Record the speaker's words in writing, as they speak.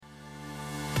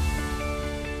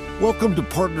Welcome to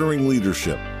Partnering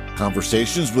Leadership,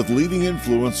 conversations with leading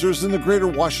influencers in the greater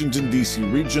Washington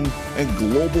DC region and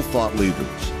global thought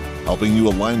leaders, helping you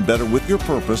align better with your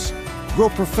purpose, grow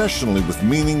professionally with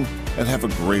meaning, and have a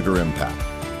greater impact.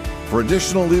 For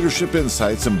additional leadership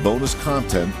insights and bonus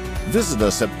content, visit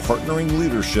us at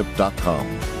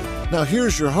partneringleadership.com. Now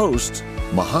here's your host,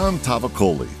 Mahan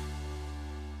Tavakoli.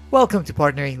 Welcome to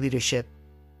Partnering Leadership.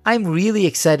 I'm really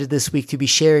excited this week to be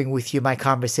sharing with you my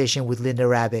conversation with Linda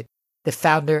Rabbitt, the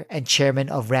founder and chairman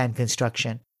of Rand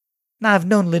Construction. Now, I've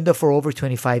known Linda for over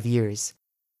 25 years,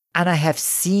 and I have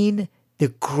seen the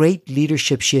great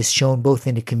leadership she has shown both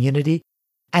in the community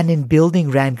and in building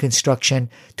Rand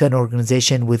Construction to an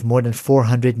organization with more than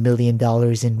 $400 million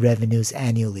in revenues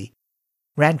annually.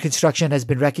 Rand Construction has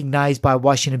been recognized by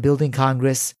Washington Building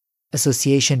Congress,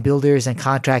 Association Builders and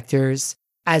Contractors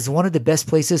as one of the best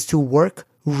places to work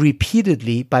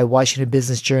repeatedly by Washington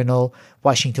Business Journal,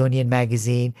 Washingtonian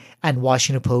Magazine, and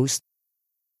Washington Post.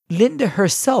 Linda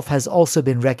herself has also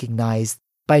been recognized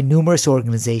by numerous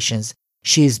organizations.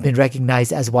 She has been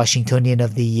recognized as Washingtonian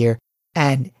of the Year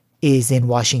and is in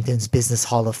Washington's Business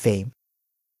Hall of Fame.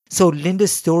 So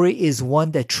Linda's story is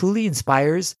one that truly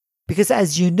inspires because,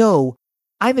 as you know,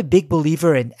 I'm a big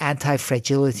believer in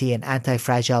anti-fragility and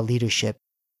anti-fragile leadership.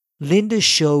 Linda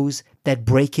shows that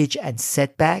breakage and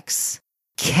setbacks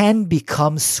can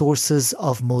become sources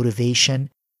of motivation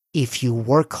if you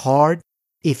work hard,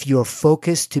 if you're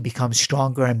focused to become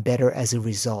stronger and better as a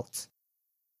result.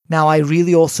 Now, I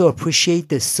really also appreciate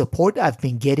the support I've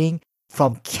been getting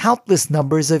from countless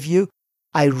numbers of you.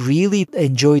 I really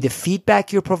enjoy the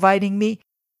feedback you're providing me.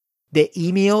 The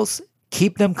emails,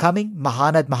 keep them coming,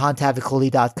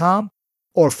 mahan@mahantavakoli.com,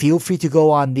 or feel free to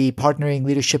go on the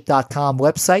partneringleadership.com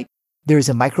website. There's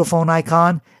a microphone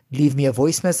icon. Leave me a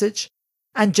voice message.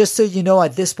 And just so you know,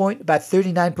 at this point, about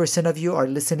 39% of you are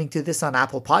listening to this on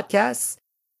Apple Podcasts,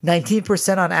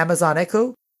 19% on Amazon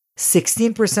Echo,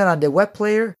 16% on the web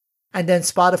player, and then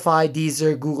Spotify,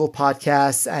 Deezer, Google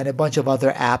Podcasts, and a bunch of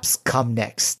other apps come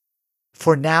next.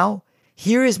 For now,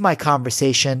 here is my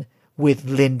conversation with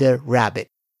Linda Rabbitt.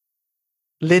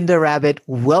 Linda Rabbitt,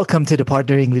 welcome to the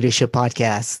Partnering Leadership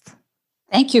Podcast.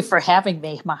 Thank you for having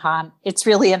me, Mahan. It's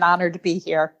really an honor to be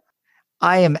here.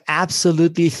 I am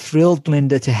absolutely thrilled,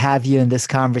 Linda, to have you in this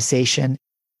conversation,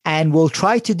 and will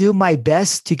try to do my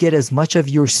best to get as much of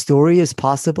your story as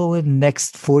possible in the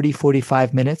next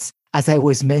 45 minutes. As I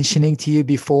was mentioning to you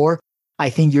before,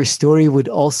 I think your story would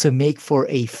also make for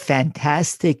a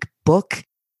fantastic book,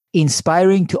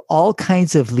 inspiring to all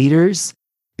kinds of leaders,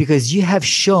 because you have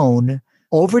shown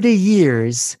over the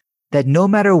years that no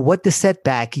matter what the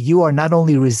setback, you are not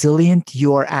only resilient,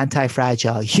 you are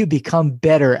anti-fragile. You become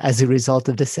better as a result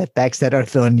of the setbacks that are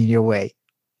thrown in your way.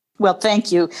 Well,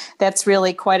 thank you. That's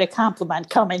really quite a compliment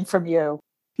coming from you.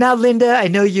 Now, Linda, I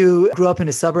know you grew up in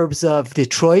the suburbs of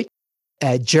Detroit,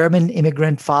 a German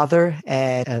immigrant father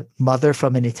and a mother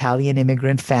from an Italian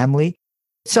immigrant family.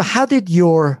 So how did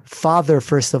your father,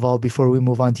 first of all, before we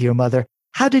move on to your mother,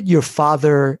 how did your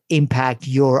father impact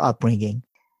your upbringing?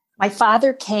 My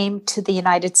father came to the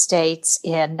United States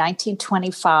in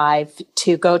 1925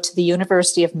 to go to the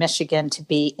University of Michigan to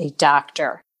be a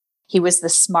doctor. He was the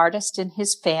smartest in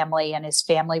his family, and his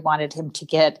family wanted him to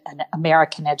get an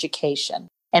American education.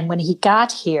 And when he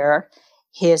got here,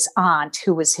 his aunt,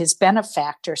 who was his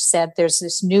benefactor, said, "There's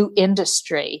this new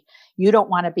industry. You don't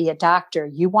want to be a doctor.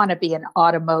 You want to be an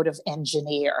automotive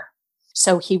engineer."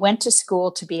 So he went to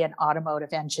school to be an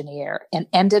automotive engineer and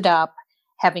ended up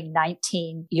having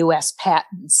 19 U.S.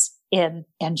 patents in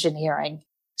engineering.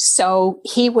 So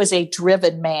he was a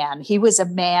driven man. He was a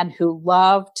man who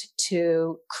loved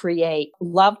to create,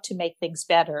 loved to make things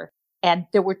better. And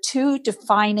there were two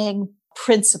defining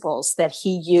principles that he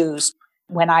used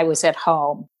when I was at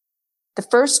home. The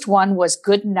first one was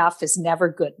good enough is never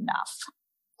good enough.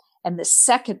 And the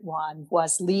second one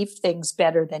was leave things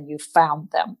better than you found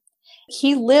them.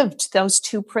 He lived those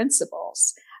two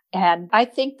principles. And I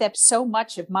think that so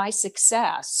much of my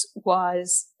success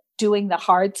was doing the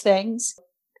hard things.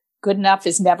 Good enough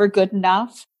is never good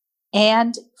enough.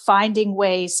 And finding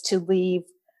ways to leave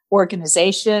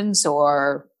organizations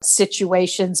or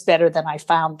situations better than I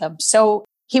found them. So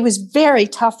he was very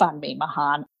tough on me,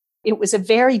 Mahan. It was a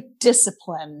very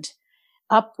disciplined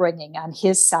upbringing on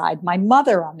his side. My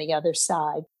mother, on the other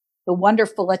side, the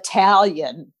wonderful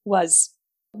Italian, was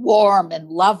warm and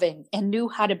loving and knew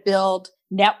how to build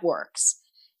networks.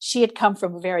 She had come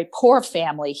from a very poor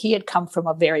family. He had come from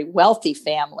a very wealthy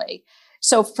family.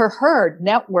 So for her,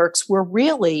 networks were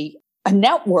really a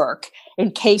network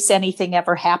in case anything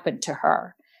ever happened to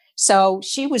her. So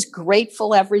she was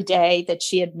grateful every day that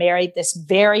she had married this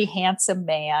very handsome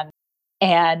man.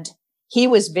 And he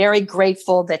was very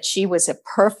grateful that she was a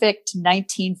perfect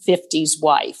 1950s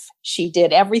wife. She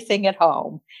did everything at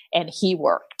home and he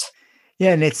worked.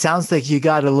 Yeah, and it sounds like you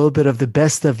got a little bit of the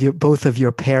best of both of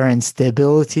your parents, the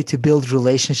ability to build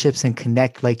relationships and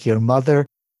connect like your mother,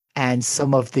 and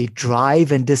some of the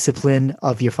drive and discipline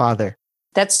of your father.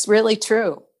 That's really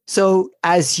true. So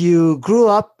as you grew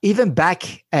up, even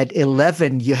back at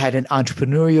 11, you had an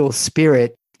entrepreneurial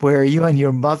spirit where you and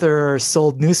your mother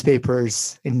sold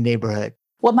newspapers in the neighborhood.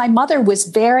 Well, my mother was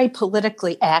very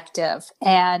politically active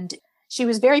and she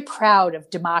was very proud of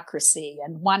democracy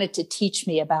and wanted to teach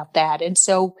me about that. And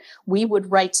so we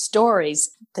would write stories,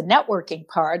 the networking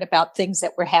part, about things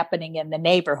that were happening in the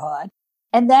neighborhood.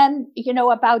 And then,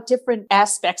 about different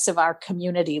aspects of our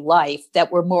community life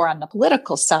that were more on the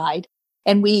political side.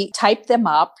 And we typed them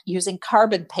up using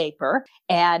carbon paper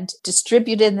and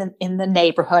distributed them in the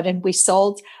neighborhood. And we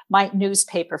sold my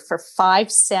newspaper for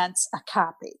 5 cents a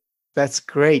copy. That's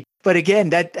great. But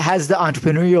again, that has the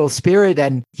entrepreneurial spirit.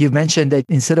 And you mentioned that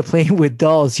instead of playing with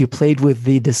dolls, you played with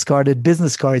the discarded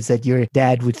business cards that your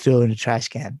dad would throw in a trash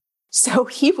can. So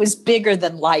he was bigger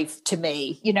than life to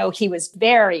me. He was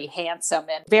very handsome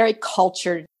and very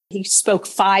cultured. He spoke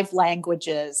 5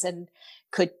 languages and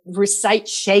could recite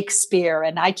Shakespeare.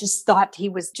 And I just thought he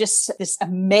was just this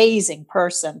amazing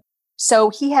person. So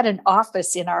he had an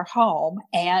office in our home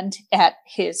and at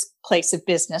his place of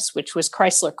business, which was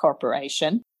Chrysler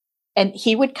Corporation. And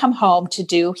he would come home to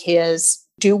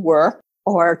do work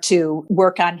or to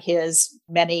work on his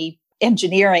many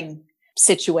engineering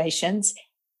situations.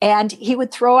 And he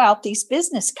would throw out these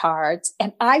business cards.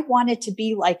 And I wanted to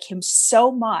be like him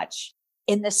so much.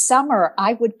 In the summer,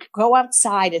 I would go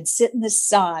outside and sit in the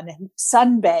sun and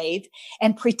sunbathe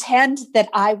and pretend that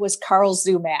I was Carl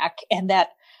Zumack and that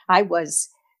I was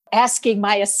asking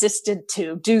my assistant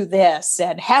to do this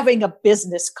and having a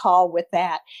business call with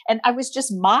that. And I was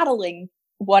just modeling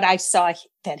what I saw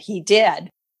that he did,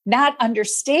 not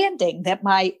understanding that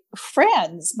my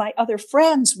other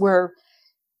friends were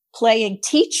playing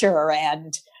teacher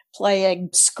and playing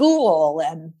school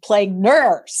and playing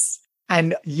nurse.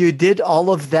 And you did all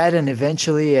of that. And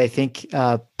eventually, I think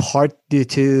part due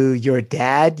to your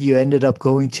dad, you ended up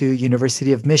going to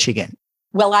University of Michigan.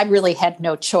 Well, I really had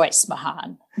no choice,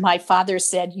 Mahan. My father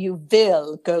said, "You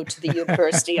will go to the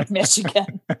University of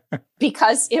Michigan,"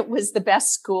 because it was the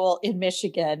best school in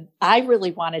Michigan. I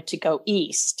really wanted to go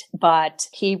east, but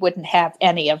he wouldn't have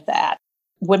any of that.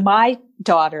 When my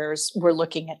daughters were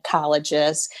looking at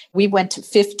colleges, we went to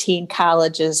 15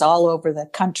 colleges all over the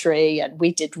country and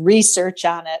we did research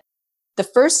on it. The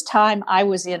first time I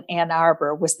was in Ann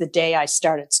Arbor was the day I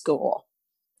started school.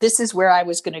 This is where I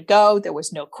was going to go. There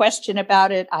was no question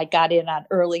about it. I got in on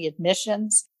early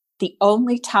admissions. The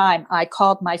only time I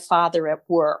called my father at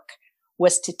work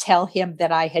was to tell him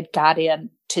that I had got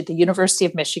in to the University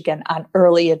of Michigan on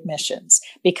early admissions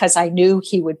because I knew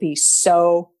he would be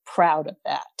so proud of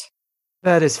that.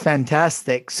 That is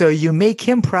fantastic. So you make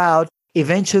him proud.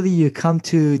 Eventually you come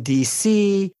to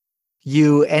DC.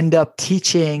 You end up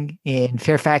teaching in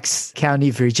Fairfax County,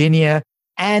 Virginia,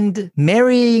 and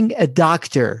marrying a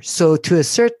doctor. So to a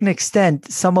certain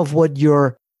extent, some of what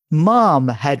your mom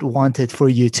had wanted for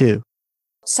you too.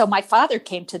 So my father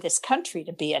came to this country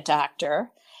to be a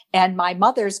doctor. And my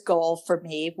mother's goal for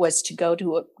me was to go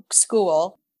to a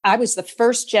school. I was the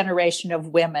first generation of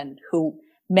women who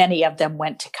many of them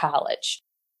went to college.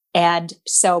 And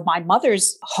so my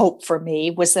mother's hope for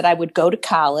me was that I would go to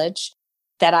college,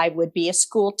 that I would be a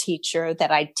school teacher,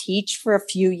 that I'd teach for a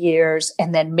few years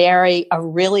and then marry a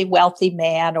really wealthy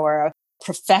man or a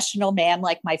professional man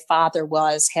like my father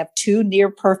was, have 2 near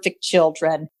perfect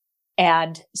children,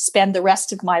 and spend the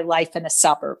rest of my life in a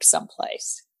suburb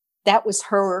someplace. That was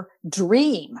her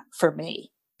dream for me.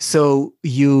 So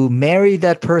you marry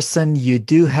that person, you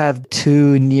do have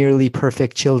 2 nearly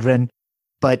perfect children,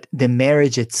 but the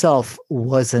marriage itself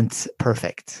wasn't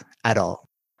perfect at all.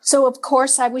 So of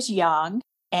course I was young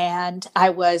and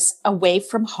I was away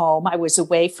from home. I was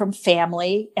away from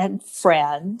family and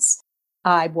friends.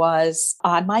 I was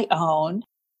on my own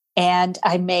and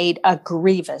I made a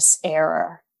grievous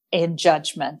error in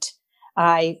judgment.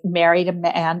 I married a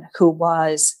man who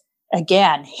was,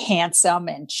 again, handsome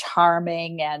and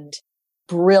charming and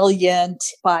brilliant,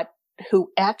 but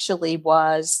who actually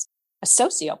was a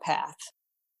sociopath.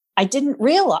 I didn't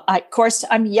realize, of course,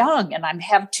 I'm young and I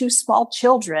have 2 small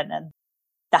children and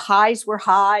the highs were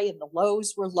high and the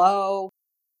lows were low.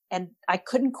 And I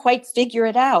couldn't quite figure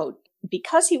it out.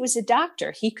 Because he was a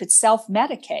doctor, he could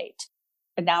self-medicate.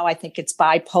 And now I think it's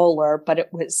bipolar, but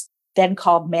it was then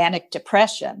called manic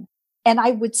depression. And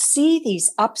I would see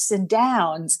these ups and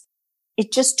downs.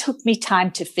 It just took me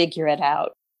time to figure it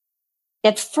out.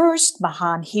 At first,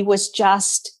 Mahan, he was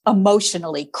just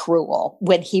emotionally cruel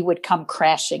when he would come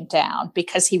crashing down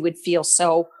because he would feel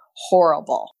so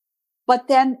horrible. But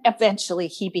then eventually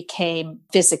he became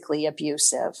physically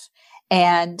abusive.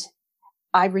 And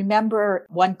I remember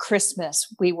one Christmas,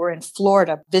 we were in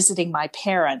Florida visiting my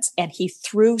parents, and he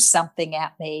threw something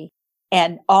at me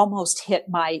and almost hit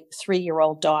my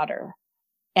 3-year-old daughter.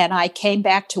 And I came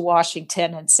back to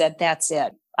Washington and said, that's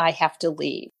it. I have to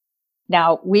leave.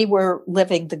 Now, we were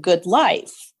living the good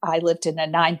life. I lived in a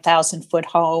 9,000-foot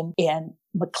home in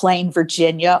McLean,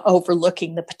 Virginia,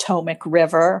 overlooking the Potomac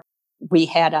River. We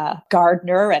had a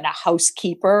gardener and a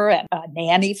housekeeper and a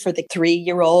nanny for the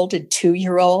 3-year-old and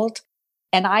 2-year-old.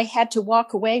 And I had to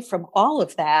walk away from all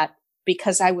of that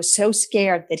because I was so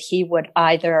scared that he would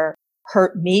either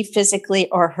hurt me physically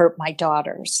or hurt my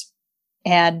daughters.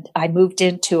 And I moved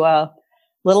into a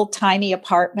little tiny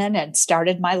apartment and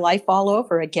started my life all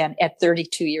over again at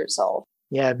 32 years old.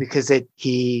 Yeah, because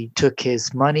he took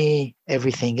his money,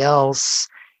 everything else,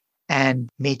 and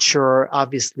made sure,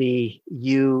 obviously,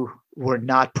 you were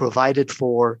not provided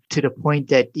for to the point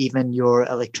that even your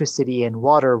electricity and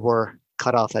water were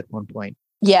cut off at one point.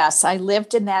 Yes, I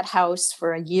lived in that house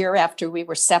for a year after we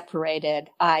were separated.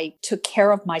 I took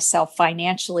care of myself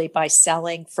financially by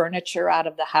selling furniture out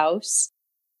of the house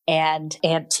and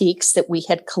antiques that we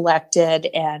had collected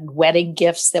and wedding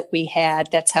gifts that we had.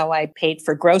 That's how I paid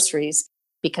for groceries,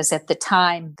 because at the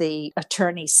time, the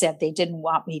attorney said they didn't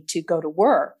want me to go to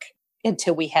work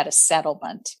until we had a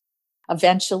settlement.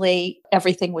 Eventually,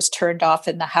 everything was turned off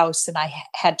in the house and I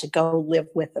had to go live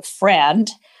with a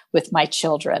friend with my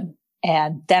children.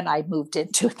 And then I moved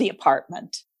into the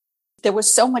apartment. There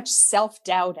was so much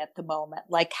self-doubt at the moment.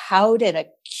 Like, how did a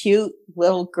cute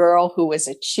little girl who was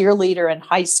a cheerleader in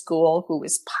high school, who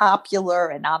was popular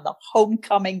and on the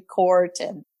homecoming court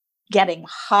and getting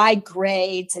high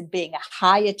grades and being a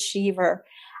high achiever,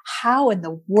 how in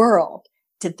the world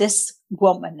did this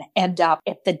woman end up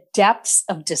at the depths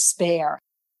of despair?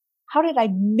 How did I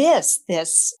miss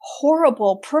this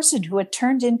horrible person who had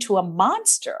turned into a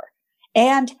monster?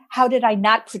 And how did I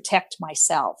not protect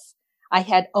myself? I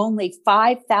had only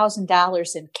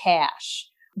 $5,000 in cash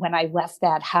when I left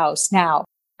that house. Now,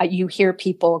 you hear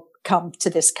people come to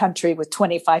this country with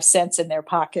 25 cents in their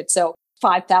pocket. So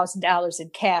 $5,000 in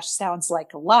cash sounds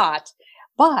like a lot,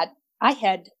 but I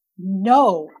had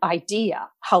no idea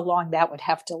how long that would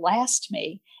have to last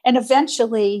me. And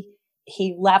eventually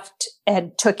he left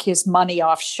and took his money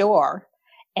offshore,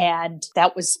 and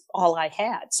that was all I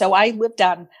had. So I lived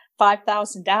on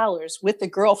 $5,000 with a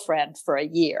girlfriend for a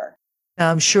year.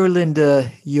 Now, I'm sure,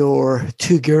 Linda, your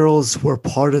 2 girls were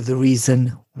part of the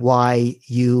reason why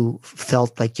you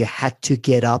felt like you had to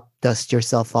get up, dust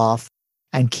yourself off,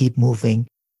 and keep moving.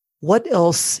 What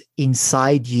else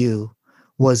inside you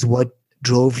was what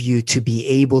drove you to be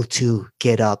able to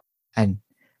get up and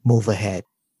move ahead?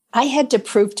 I had to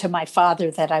prove to my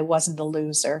father that I wasn't a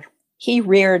loser. He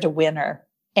reared a winner,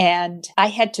 and I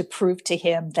had to prove to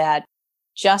him that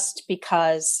just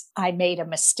because I made a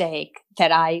mistake,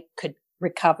 that I could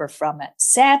recover from it.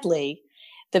 Sadly,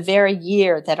 the very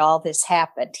year that all this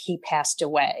happened, he passed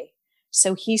away.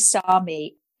 So he saw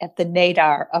me at the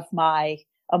nadir of my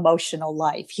emotional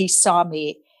life. He saw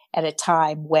me at a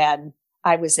time when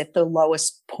I was at the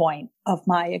lowest point of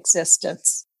my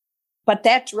existence. But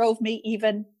that drove me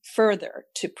even further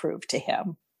to prove to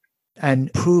him.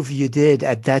 And prove you did.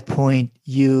 At that point,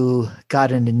 you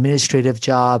got an administrative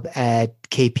job at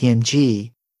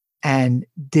KPMG and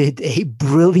did a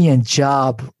brilliant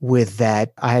job with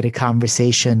that. I had a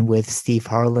conversation with Steve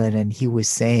Harlan, and he was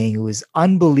saying it was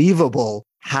unbelievable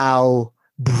how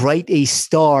bright a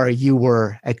star you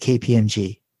were at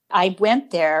KPMG. I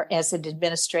went there as an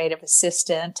administrative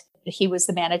assistant. He was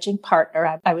the managing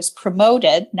partner. I was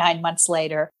promoted 9 months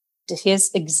later to his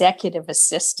executive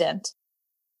assistant.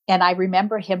 And I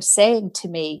remember him saying to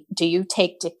me, "Do you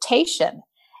take dictation?"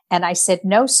 And I said,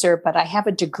 "No, sir, but I have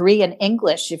a degree in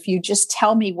English. If you just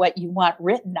tell me what you want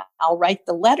written, I'll write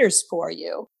the letters for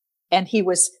you." And he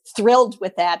was thrilled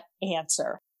with that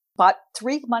answer. But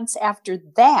 3 months after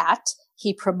that,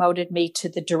 he promoted me to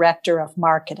the director of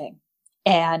marketing,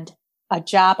 and a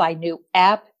job I knew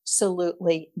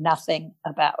absolutely nothing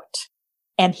about.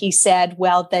 And he said,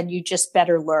 "Well, then you just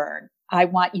better learn. I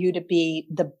want you to be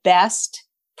the best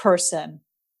person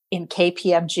in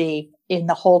KPMG in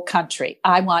the whole country.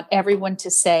 I want everyone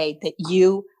to say that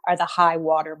you are the high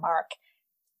water mark."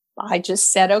 I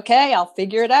just said, "Okay, I'll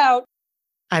figure it out."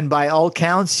 And by all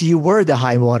counts, you were the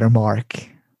high water mark.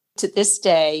 To this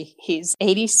day, he's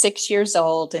 86 years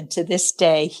old. And to this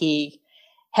day, he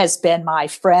has been my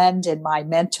friend and my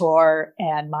mentor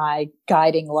and my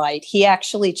guiding light. He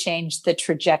actually changed the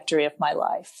trajectory of my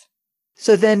life.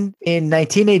 So then in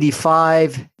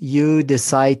 1985, you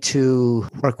decide to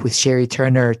work with Sherry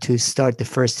Turner to start the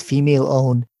first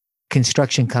female-owned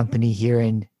construction company here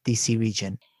in DC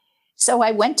region. So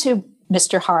I went to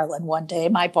Mr. Harlan one day,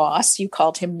 my boss. You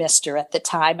called him Mr. at the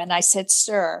time. And I said,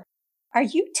 "Sir, are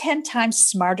you 10 times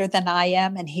smarter than I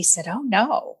am?" And he said, "Oh,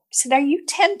 no." I said, "Are you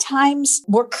 10 times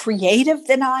more creative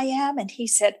than I am?" And he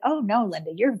said, "Oh, no,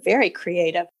 Linda, you're very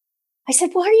creative." I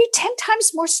said, "Well, are you 10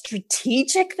 times more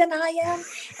strategic than I am?"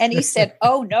 And he said,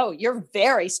 "Oh, no, you're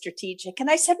very strategic." And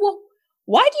I said, "Well,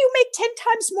 why do you make 10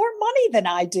 times more money than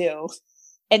I do?"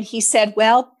 And he said,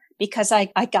 "Well, because I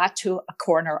got to a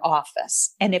corner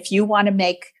office. And if you want to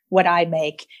make what I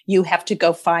make, you have to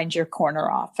go find your corner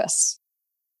office."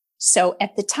 So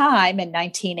at the time in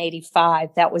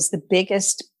 1985, that was the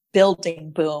biggest building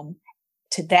boom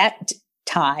to that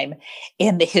time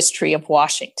in the history of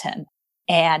Washington.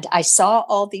 And I saw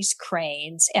all these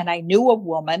cranes, and I knew a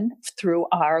woman through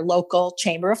our local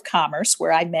Chamber of Commerce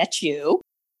where I met you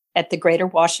at the Greater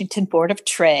Washington Board of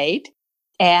Trade.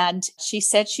 And she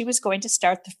said she was going to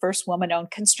start the first woman-owned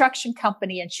construction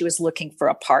company, and she was looking for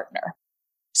a partner.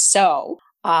 So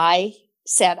I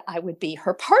said I would be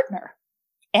her partner.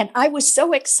 And I was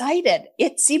so excited.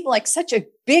 It seemed like such a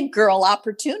big girl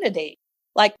opportunity.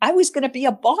 Like I was going to be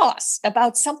a boss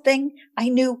about something I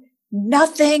knew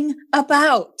nothing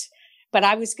about, but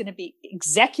I was going to be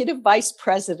executive vice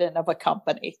president of a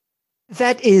company.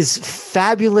 That is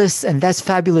fabulous. And that's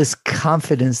fabulous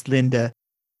confidence, Linda.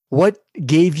 What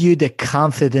gave you the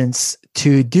confidence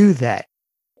to do that?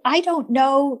 I don't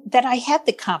know that I had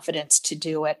the confidence to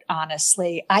do it,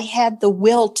 honestly. I had the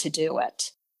will to do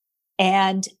it.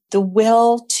 And the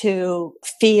will to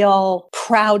feel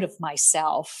proud of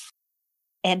myself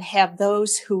and have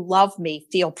those who love me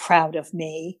feel proud of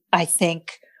me, I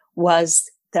think was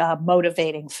the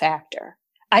motivating factor.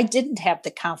 I didn't have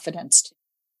the confidence.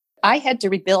 I had to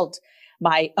rebuild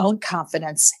my own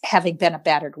confidence having been a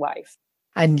battered wife.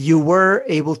 And you were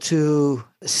able to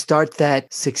start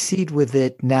that, succeed with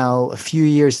it. Now, a few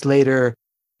years later,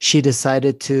 she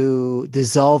decided to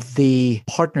dissolve the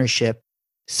partnership.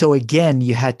 So again,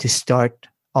 you had to start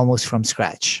almost from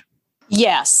scratch.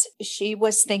 Yes, she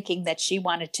was thinking that she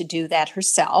wanted to do that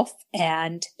herself.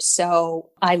 And so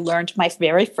I learned my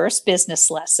very first business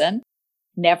lesson: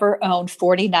 never own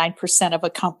 49% of a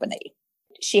company.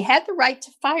 She had the right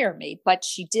to fire me, but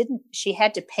she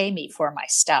had to pay me for my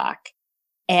stock.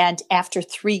 And after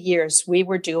 3 years, we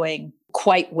were doing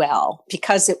quite well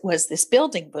because it was this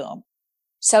building boom.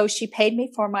 So she paid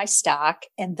me for my stock.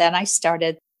 And then I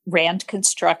started Rand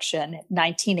Construction in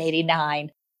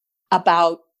 1989,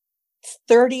 about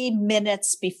 30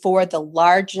 minutes before the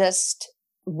largest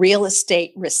real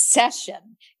estate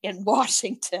recession in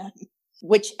Washington,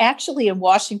 which actually in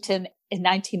Washington in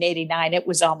 1989, it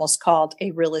was almost called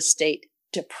a real estate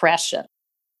depression.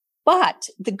 But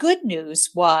the good news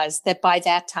was that by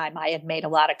that time, I had made a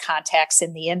lot of contacts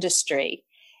in the industry,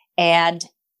 and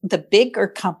the bigger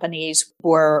companies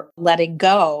were letting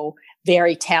go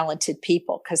very talented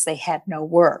people because they had no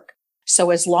work.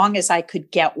 So as long as I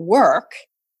could get work,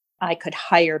 I could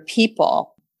hire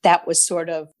people. That was sort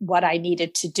of what I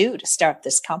needed to do to start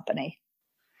this company.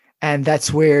 And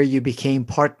that's where you became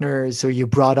partners, or you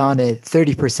brought on a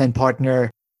 30% partner,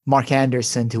 Mark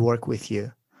Anderson, to work with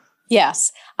you.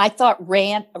 Yes, I thought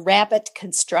Rabbitt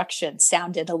Construction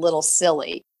sounded a little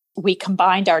silly. We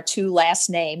combined our two last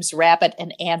names, Rabbitt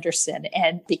and Anderson,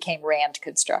 and became Rand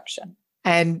Construction.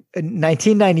 And in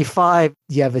 1995,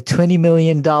 you have a $20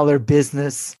 million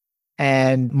business,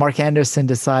 and Mark Anderson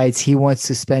decides he wants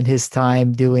to spend his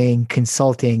time doing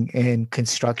consulting in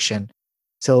construction.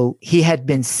 So he had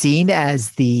been seen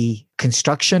as the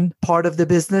construction part of the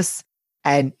business,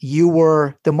 and you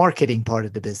were the marketing part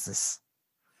of the business.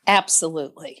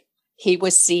 Absolutely. He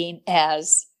was seen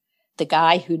as the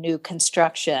guy who knew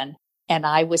construction, and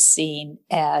I was seen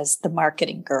as the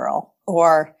marketing girl,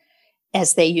 or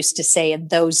as they used to say in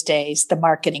those days, the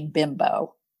marketing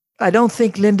bimbo. I don't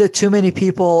think, Linda, too many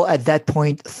people at that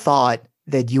point thought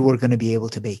that you were going to be able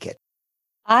to make it.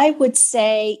 I would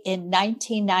say in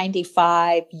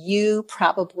 1995, you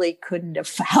probably couldn't have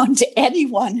found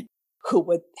anyone who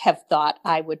would have thought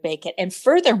I would make it. And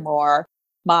furthermore,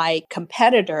 my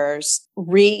competitors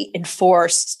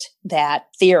reinforced that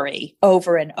theory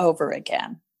over and over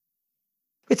again.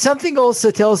 It's something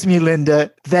also tells me,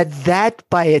 Linda, that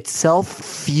by itself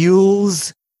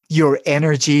fuels your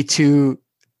energy to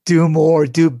do more,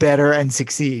 do better, and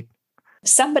succeed.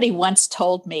 Somebody once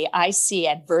told me I see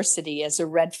adversity as a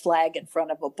red flag in front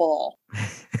of a bull.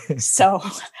 So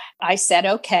I said,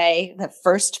 okay, the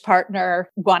first partner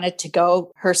wanted to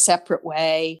go her separate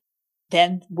way.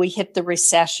 Then we hit the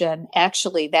recession.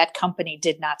 Actually, that company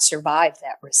did not survive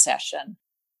that recession.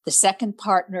 The second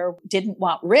partner didn't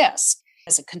want risk.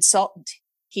 As a consultant,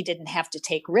 he didn't have to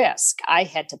take risk. I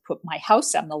had to put my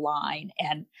house on the line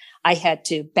and I had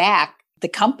to back the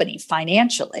company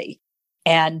financially.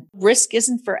 And risk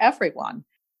isn't for everyone.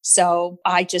 So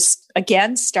I just,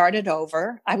 again, started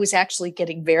over. I was actually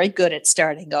getting very good at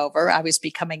starting over. I was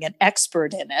becoming an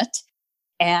expert in it.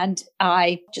 And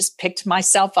I just picked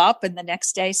myself up and the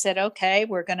next day said, okay,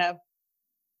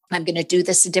 I'm going to do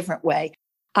this a different way.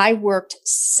 I worked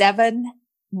 7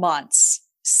 months,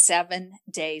 7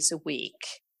 days a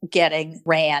week, getting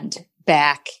Rand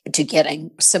back to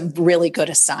getting some really good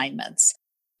assignments.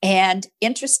 And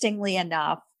interestingly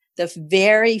enough, the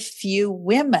very few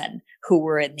women who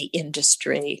were in the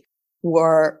industry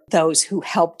were those who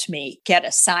helped me get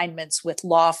assignments with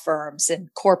law firms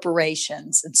and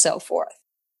corporations and so forth.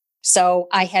 So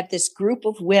I had this group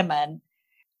of women.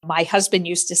 My husband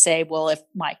used to say, well, if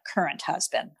my current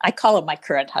husband, I call him my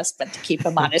current husband to keep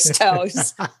him on his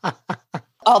toes,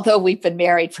 although we've been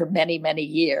married for many, many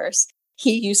years,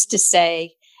 he used to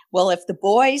say, well, if the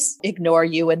boys ignore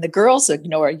you and the girls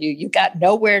ignore you, you got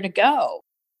nowhere to go.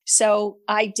 So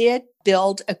I did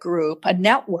build a group, a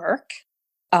network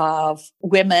of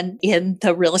women in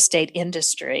the real estate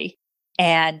industry.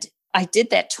 And I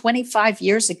did that 25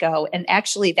 years ago. And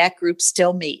actually that group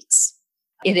still meets.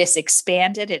 It has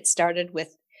expanded. It started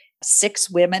with 6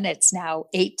 women. It's now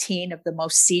 18 of the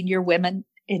most senior women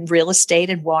in real estate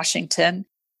in Washington.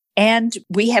 And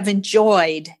we have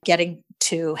enjoyed getting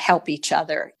to help each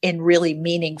other in really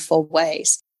meaningful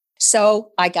ways.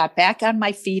 So I got back on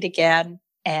my feet again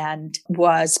and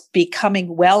was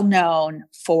becoming well known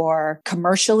for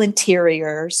commercial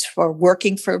interiors, for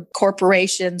working for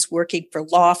corporations, working for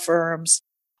law firms,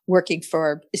 working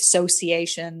for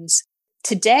associations.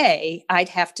 Today, I'd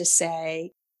have to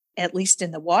say, at least in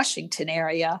the Washington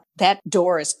area, that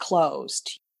door is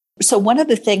closed. So one of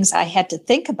the things I had to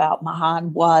think about,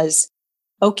 Mahan, was,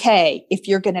 okay, if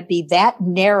you're going to be that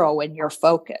narrow in your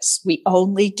focus, we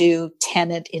only do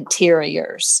tenant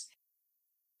interiors.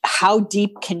 How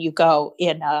deep can you go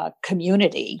in a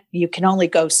community? You can only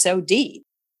go so deep.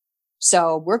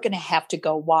 So we're going to have to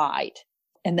go wide.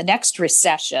 In the next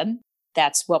recession,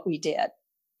 that's what we did.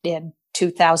 In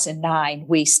 2009,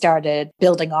 we started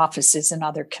building offices in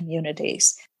other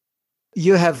communities.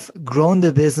 You have grown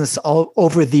the business all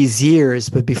over these years,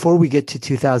 but before we get to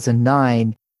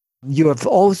 2009, you have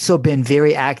also been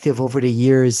very active over the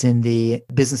years in the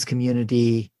business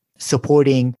community,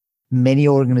 supporting many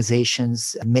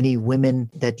organizations, many women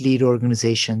that lead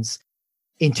organizations.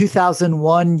 In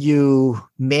 2001, you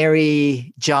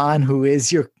marry John, who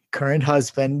is your current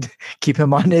husband. Keep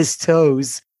him on his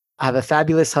toes. I have a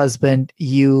fabulous husband.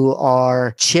 You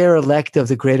are chair-elect of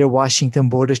the Greater Washington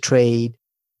Board of Trade.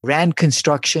 Rand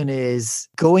Construction is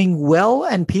going well,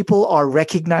 and people are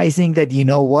recognizing that, you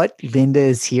know what, Linda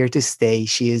is here to stay.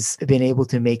 She has been able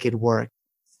to make it work.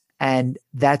 And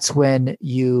that's when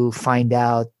you find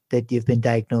out that you've been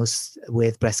diagnosed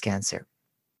with breast cancer.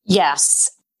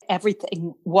 Yes,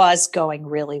 everything was going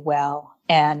really well.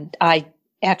 And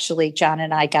John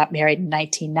and I got married in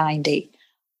 1990,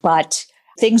 but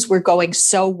things were going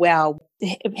so well.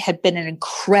 He had been an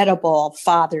incredible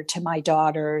father to my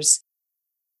daughters.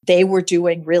 They were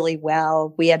doing really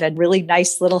well. We had a really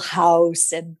nice little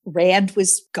house and Rand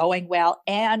was going well.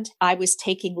 And I was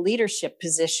taking leadership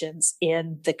positions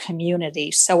in the community.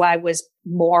 So I was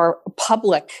more a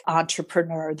public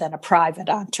entrepreneur than a private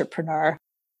entrepreneur.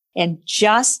 And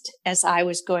just as I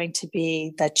was going to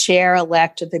be the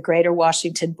chair-elect of the Greater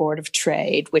Washington Board of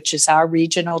Trade, which is our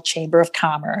regional chamber of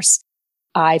commerce,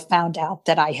 I found out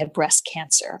that I had breast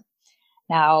cancer.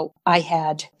 Now, I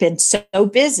had been so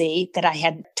busy that I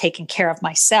hadn't taken care of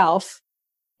myself.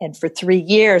 And for 3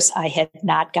 years, I had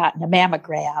not gotten a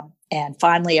mammogram. And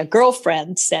finally, a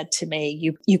girlfriend said to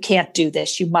me, you can't do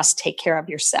this. You must take care of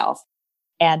yourself.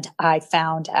 And I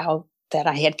found out that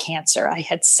I had cancer. I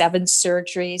had 7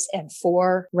 surgeries and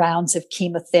 4 rounds of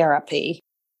chemotherapy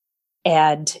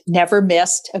and never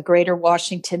missed a Greater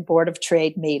Washington Board of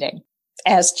Trade meeting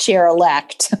as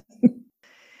chair-elect.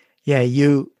 Yeah,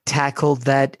 you tackled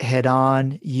that head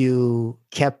on. You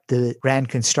kept the Rand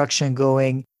Construction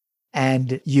going,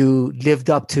 and you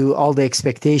lived up to all the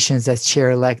expectations as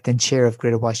chair-elect and chair of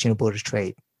Greater Washington Board of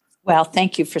Trade. Well,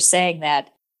 thank you for saying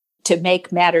that. To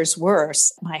make matters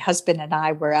worse, my husband and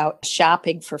I were out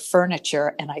shopping for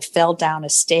furniture, and I fell down a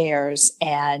stairs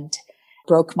and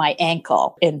broke my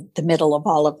ankle in the middle of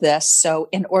all of this. So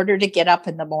in order to get up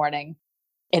in the morning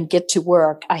and get to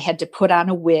work, I had to put on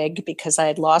a wig because I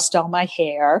had lost all my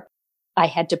hair. I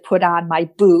had to put on my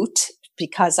boot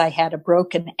because I had a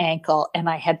broken ankle, and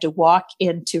I had to walk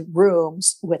into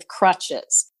rooms with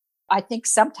crutches. I think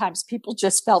sometimes people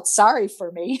just felt sorry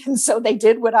for me, and so they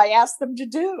did what I asked them to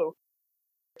do.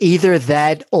 Either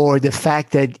that or the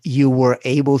fact that you were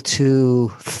able to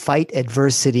fight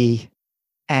adversity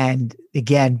and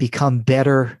again become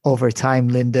better over time,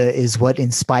 Linda, is what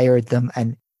inspired them,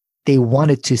 and they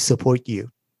wanted to support you.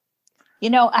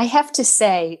 I have to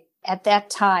say, at that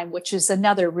time, which is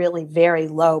another really very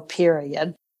low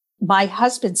period, my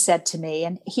husband said to me,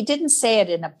 and he didn't say it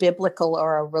in a biblical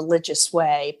or a religious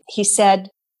way. He said,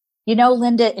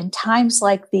 Linda, in times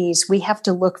like these, we have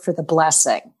to look for the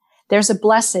blessing. There's a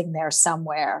blessing there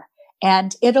somewhere,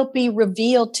 and it'll be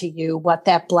revealed to you what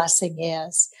that blessing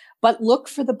is. But look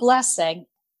for the blessing.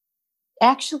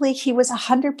 Actually, he was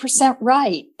 100%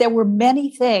 right. There were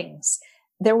many things.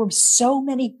 There were so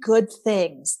many good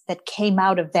things that came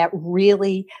out of that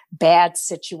really bad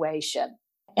situation.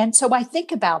 And so I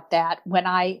think about that when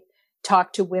I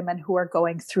talk to women who are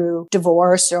going through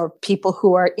divorce or people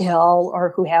who are ill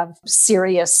or who have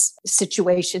serious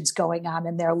situations going on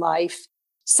in their life.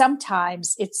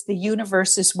 Sometimes it's the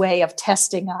universe's way of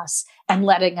testing us and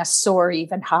letting us soar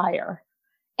even higher.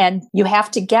 And you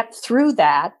have to get through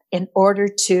that in order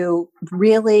to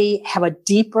really have a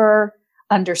deeper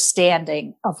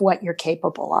understanding of what you're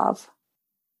capable of.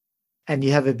 And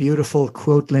you have a beautiful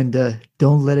quote, Linda,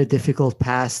 don't let a difficult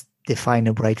past define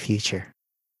a bright future.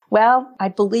 Well, I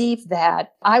believe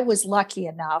that I was lucky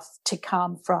enough to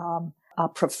come from a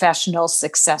professional,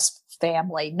 successful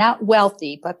family, not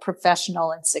wealthy, but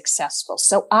professional and successful.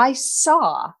 So I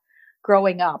saw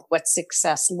growing up what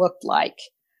success looked like.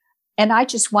 And I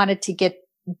just wanted to get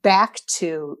back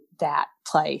to that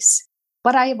place.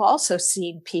 But I have also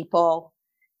seen people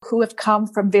who have come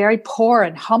from very poor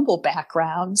and humble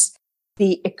backgrounds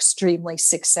be extremely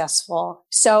successful.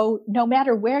 So no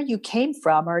matter where you came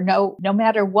from or no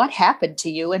matter what happened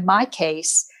to you, in my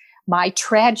case, my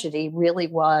tragedy really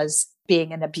was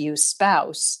being an abused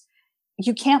spouse.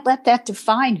 You can't let that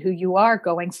define who you are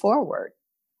going forward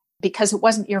because it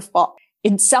wasn't your fault.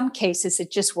 In some cases,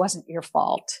 it just wasn't your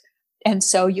fault. And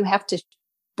so you have to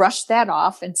brush that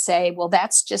off and say, well,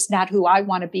 that's just not who I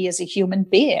want to be as a human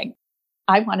being.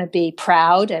 I want to be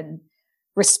proud and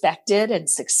respected and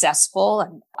successful,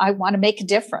 and I want to make a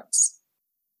difference.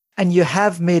 And you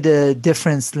have made a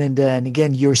difference, Linda. And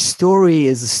again, your story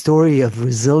is a story of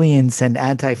resilience and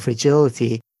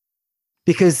anti-fragility.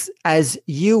 Because as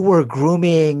you were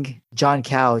grooming John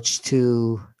Couch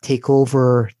to take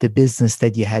over the business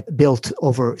that you had built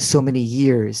over so many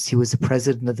years, he was the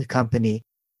president of the company.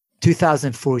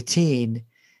 2014,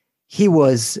 he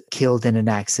was killed in an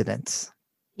accident.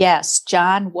 Yes,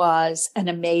 John was an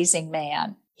amazing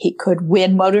man. He could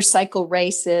win motorcycle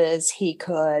races. He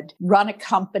could run a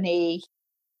company.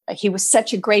 He was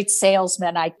such a great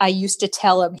salesman. I used to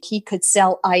tell him he could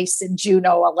sell ice in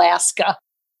Juneau, Alaska.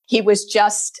 He was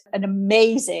just an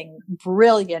amazing,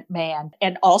 brilliant man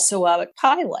and also a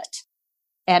pilot.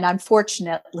 And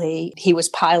unfortunately, he was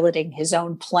piloting his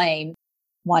own plane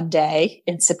one day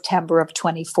in September of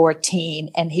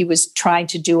 2014, and he was trying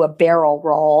to do a barrel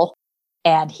roll,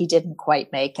 and he didn't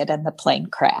quite make it, and the plane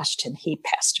crashed, and he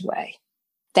passed away.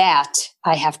 That,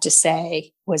 I have to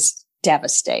say, was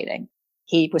devastating.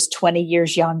 He was 20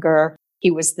 years younger.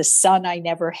 He was the son I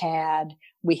never had.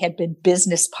 We had been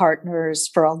business partners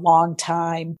for a long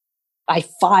time. I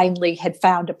finally had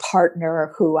found a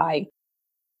partner who I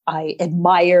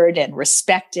admired and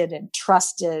respected and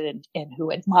trusted and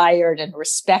who admired and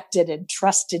respected and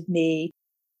trusted me.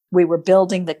 We were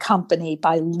building the company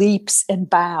by leaps and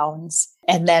bounds,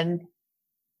 and then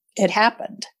it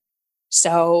happened.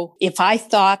 So if I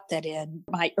thought that in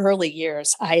my early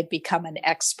years, I had become an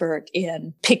expert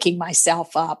in picking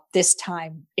myself up, this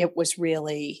time it was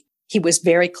really, he was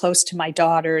very close to my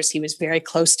daughters. He was very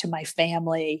close to my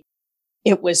family.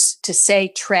 It was, to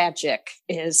say tragic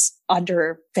is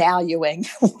undervaluing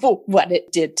what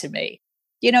it did to me.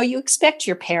 You expect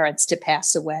your parents to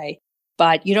pass away,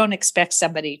 but you don't expect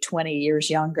somebody 20 years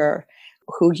younger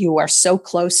who you are so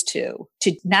close to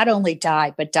not only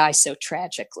die, but die so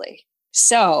tragically.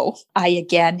 So I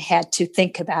again had to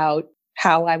think about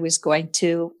how I was going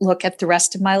to look at the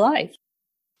rest of my life.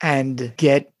 And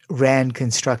get Rand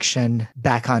Construction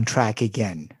back on track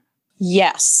again.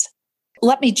 Yes.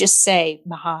 Let me just say,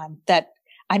 Mahan, that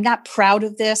I'm not proud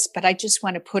of this, but I just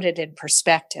want to put it in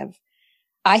perspective.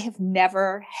 I have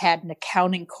never had an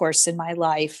accounting course in my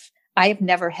life. I have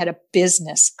never had a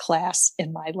business class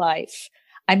in my life.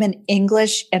 I'm an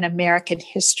English and American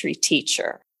history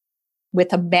teacher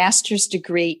with a master's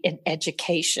degree in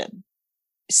education.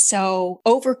 So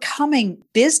overcoming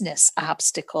business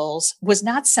obstacles was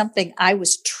not something I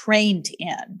was trained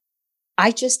in. I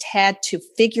just had to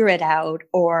figure it out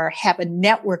or have a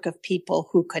network of people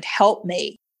who could help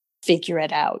me figure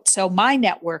it out. So my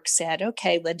network said,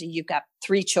 okay, Linda, you've got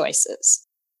three choices.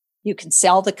 You can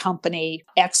sell the company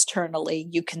externally,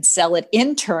 you can sell it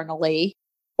internally,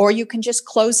 or you can just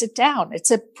close it down. It's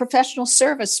a professional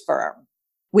service firm.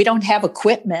 We don't have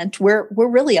equipment. We're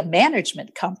really a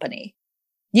management company.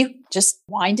 You just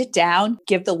wind it down,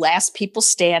 give the last people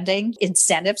standing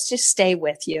incentives to stay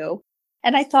with you.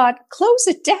 And I thought, close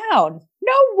it down.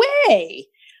 No way.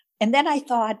 And then I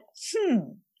thought,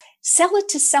 sell it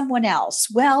to someone else.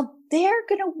 Well, they're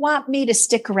going to want me to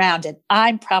stick around, and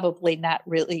I'm probably not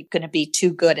really going to be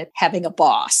too good at having a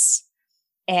boss.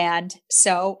 And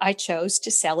so I chose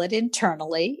to sell it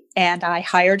internally, and I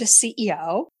hired a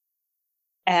CEO.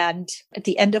 And at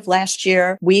the end of last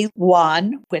year, we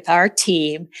won with our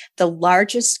team the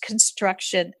largest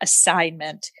construction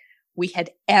assignment we had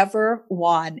ever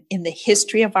won in the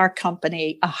history of our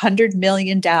company, a $100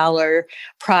 million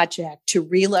project to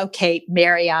relocate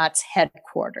Marriott's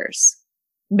headquarters.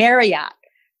 Marriott,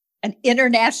 an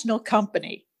international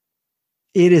company.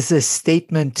 It is a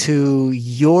statement to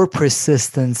your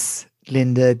persistence,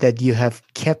 Linda, that you have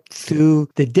kept through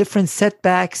the different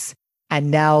setbacks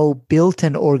and now built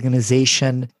an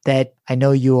organization that I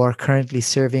know you are currently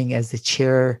serving as the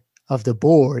chair of the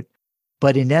board,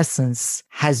 but in essence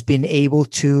has been able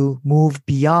to move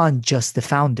beyond just the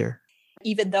founder.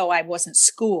 Even though I wasn't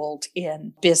schooled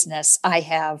in business, I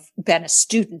have been a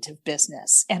student of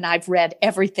business, and I've read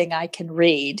everything I can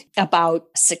read about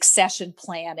succession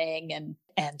planning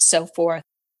and so forth.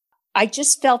 I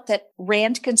just felt that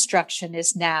Rand Construction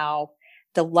is now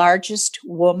the largest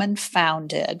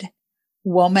woman-founded,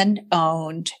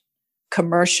 woman-owned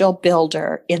commercial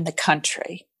builder in the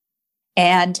country.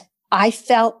 And I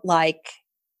felt like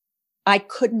I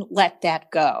couldn't let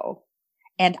that go.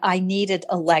 And I needed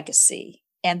a legacy.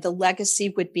 And the legacy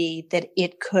would be that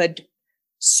it could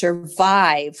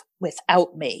survive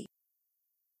without me.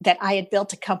 That I had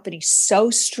built a company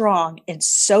so strong and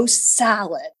so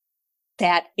solid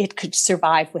that it could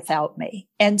survive without me.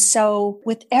 And so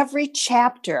with every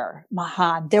chapter,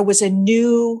 Mahan, there was a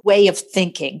new way of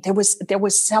thinking. There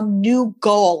was some new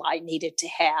goal I needed to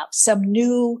have, some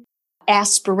new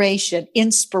aspiration,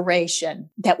 inspiration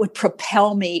that would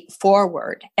propel me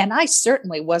forward. And I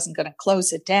certainly wasn't going to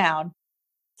close it down.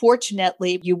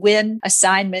 Fortunately, you win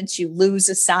assignments, you lose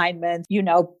assignments, you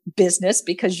know business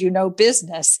because you know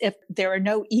business. If there are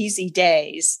no easy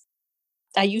days,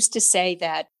 I used to say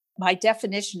that my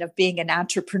definition of being an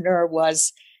entrepreneur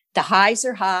was the highs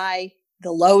are high,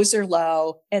 the lows are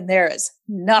low, and there is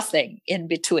nothing in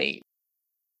between.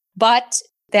 But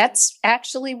that's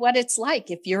actually what it's like.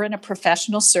 If you're in a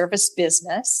professional service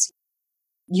business,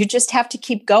 you just have to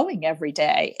keep going every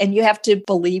day, and you have to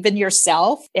believe in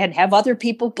yourself and have other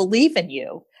people believe in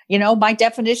you. You know, my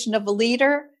definition of a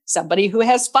leader, somebody who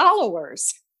has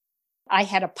followers. I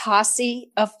had a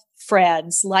posse of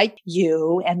friends like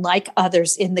you and like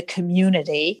others in the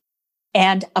community,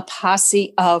 and a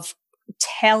posse of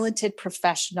talented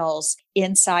professionals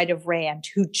inside of RAND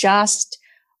who just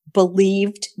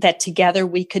believed that together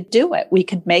we could do it. We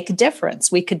could make a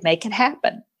difference. We could make it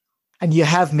happen. And you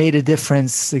have made a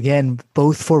difference, again,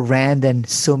 both for RAND and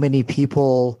so many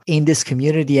people in this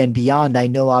community and beyond. I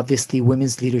know, obviously,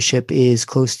 women's leadership is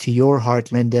close to your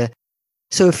heart, Linda.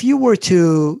 So if you were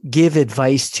to give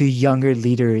advice to younger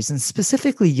leaders, and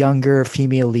specifically younger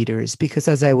female leaders, because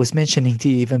as I was mentioning to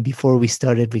you even before we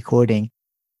started recording,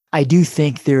 I do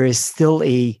think there is still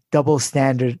a double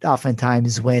standard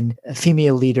oftentimes when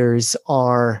female leaders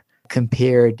are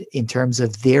compared in terms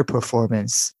of their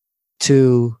performance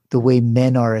to the way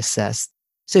men are assessed.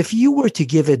 So if you were to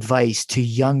give advice to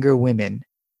younger women,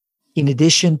 in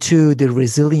addition to the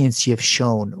resilience you've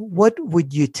shown, what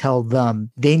would you tell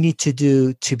them they need to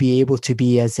do to be able to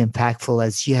be as impactful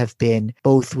as you have been,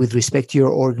 both with respect to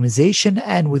your organization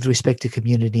and with respect to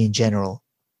community in general?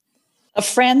 A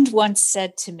friend once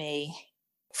said to me,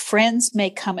 friends may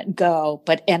come and go,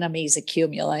 but enemies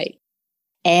accumulate.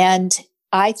 And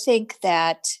I think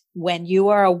that when you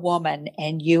are a woman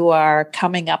and you are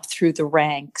coming up through the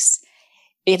ranks,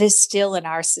 it is still in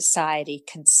our society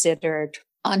considered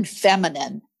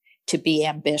unfeminine to be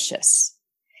ambitious.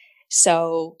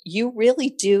 So you really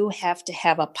do have to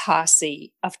have a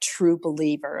posse of true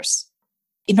believers.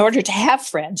 in order to have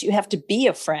friends, you have to be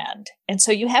a friend. And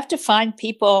so you have to find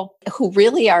people who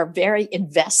really are very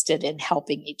invested in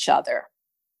helping each other.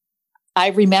 I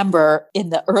remember in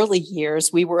the early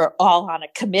years, we were all on a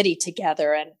committee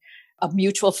together, and a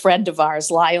mutual friend of ours,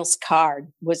 Lyle's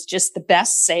Card, was just the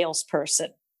best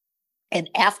salesperson. And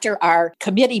after our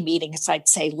committee meetings, I'd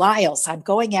say, Lyles, I'm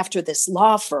going after this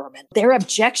law firm and their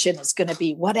objection is going to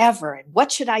be whatever. And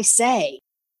what should I say?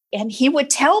 And he would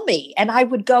tell me and I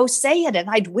would go say it and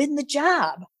I'd win the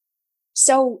job.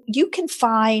 So you can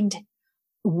find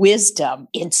wisdom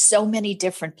in so many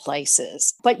different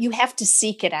places, but you have to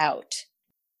seek it out.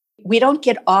 We don't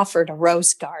get offered a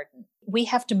rose garden. We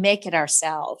have to make it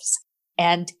ourselves.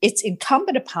 And it's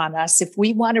incumbent upon us, if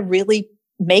we want to really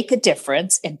make a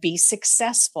difference and be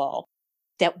successful,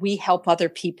 that we help other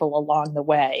people along the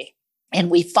way.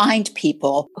 And we find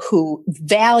people who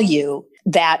value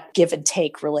that give and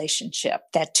take relationship,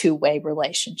 that two-way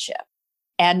relationship.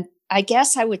 And I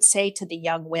guess I would say to the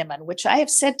young women, which I have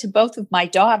said to both of my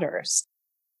daughters,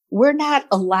 we're not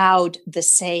allowed the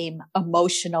same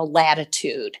emotional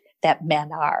latitude that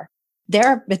men are. There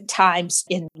have been times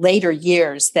in later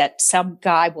years that some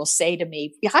guy will say to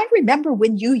me, I remember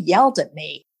when you yelled at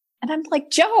me. And I'm like,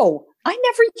 Joe, I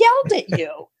never yelled at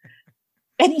you.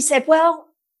 And he said, well,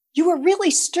 you were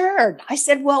really stern. I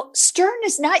said, well, stern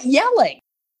is not yelling.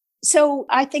 So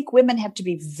I think women have to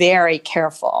be very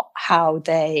careful how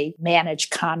they manage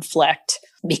conflict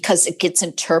because it gets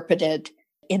interpreted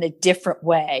in a different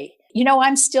way. You know,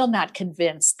 I'm still not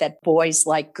convinced that boys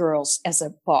like girls as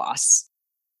a boss.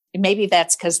 Maybe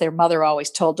that's because their mother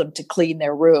always told them to clean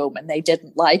their room and they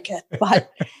didn't like it. But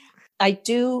I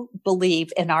do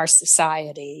believe in our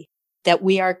society that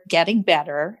we are getting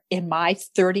better. In my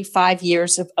 35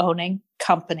 years of owning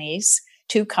companies,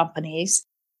 2 companies,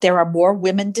 there are more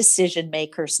women decision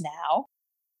makers now.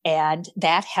 And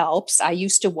that helps. I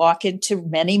used to walk into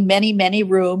many, many, many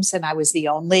rooms and I was the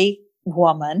only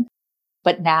woman.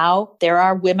 But now there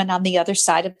are women on the other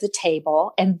side of the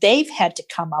table and they've had to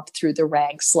come up through the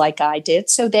ranks like I did.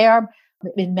 So they are,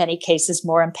 in many cases,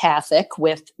 more empathic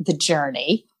with the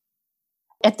journey.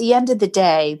 At the end of the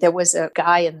day, there was a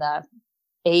guy in the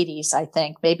 80s, I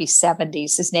think, maybe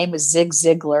 70s. His name was Zig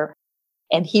Ziglar.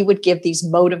 And he would give these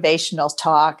motivational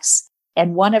talks.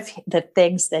 And one of the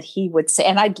things that he would say,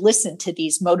 and I'd listen to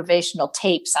these motivational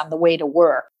tapes on the way to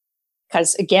work,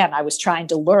 because again, I was trying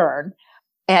to learn.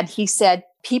 And he said,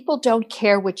 people don't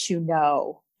care what you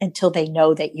know until they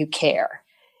know that you care.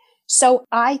 So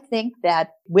I think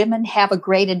that women have a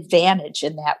great advantage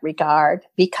in that regard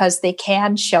because they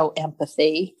can show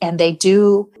empathy and they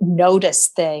do notice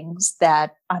things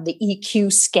that on the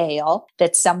EQ scale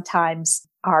that sometimes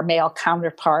our male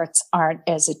counterparts aren't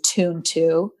as attuned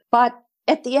to. But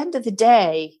at the end of the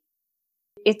day,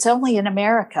 it's only in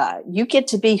America. You get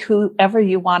to be whoever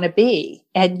you want to be,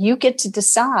 and you get to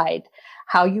decide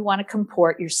how you want to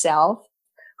comport yourself,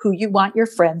 who you want your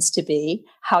friends to be,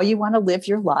 how you want to live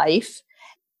your life,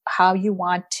 how you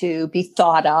want to be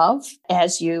thought of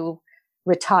as you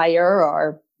retire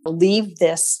or leave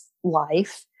this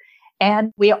life.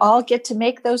 And we all get to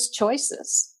make those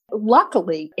choices.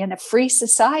 Luckily, in a free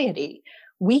society,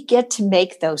 we get to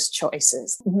make those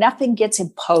choices. Nothing gets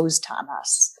imposed on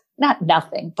us. Not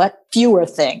nothing, but fewer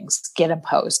things get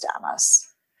imposed on us.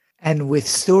 And with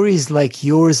stories like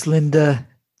yours, Linda,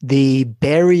 the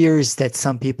barriers that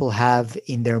some people have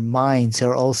in their minds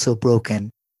are also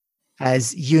broken.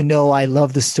 As you know, I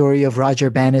love the story of Roger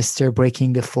Bannister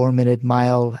breaking the 4-minute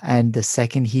mile. And the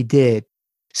second he did,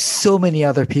 so many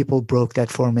other people broke that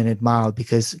 4-minute mile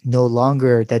because no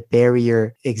longer that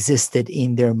barrier existed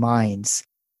in their minds.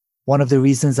 One of the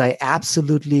reasons I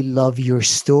absolutely love your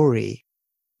story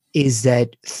is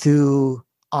that through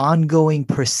ongoing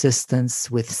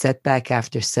persistence with setback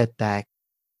after setback,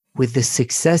 with the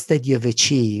success that you've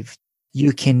achieved,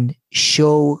 you can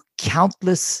show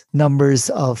countless numbers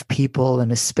of people,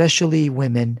 and especially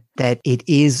women, that it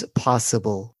is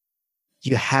possible.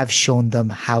 You have shown them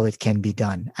how it can be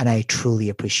done. And I truly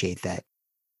appreciate that.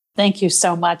 Thank you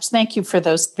so much. Thank you for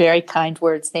those very kind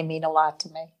words. They mean a lot to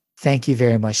me. Thank you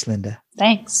very much, Linda.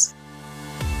 Thanks.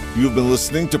 You've been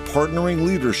listening to Partnering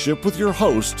Leadership with your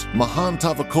host, Mahan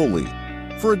Tavakoli.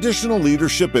 For additional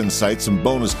leadership insights and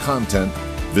bonus content,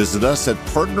 visit us at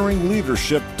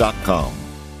partneringleadership.com.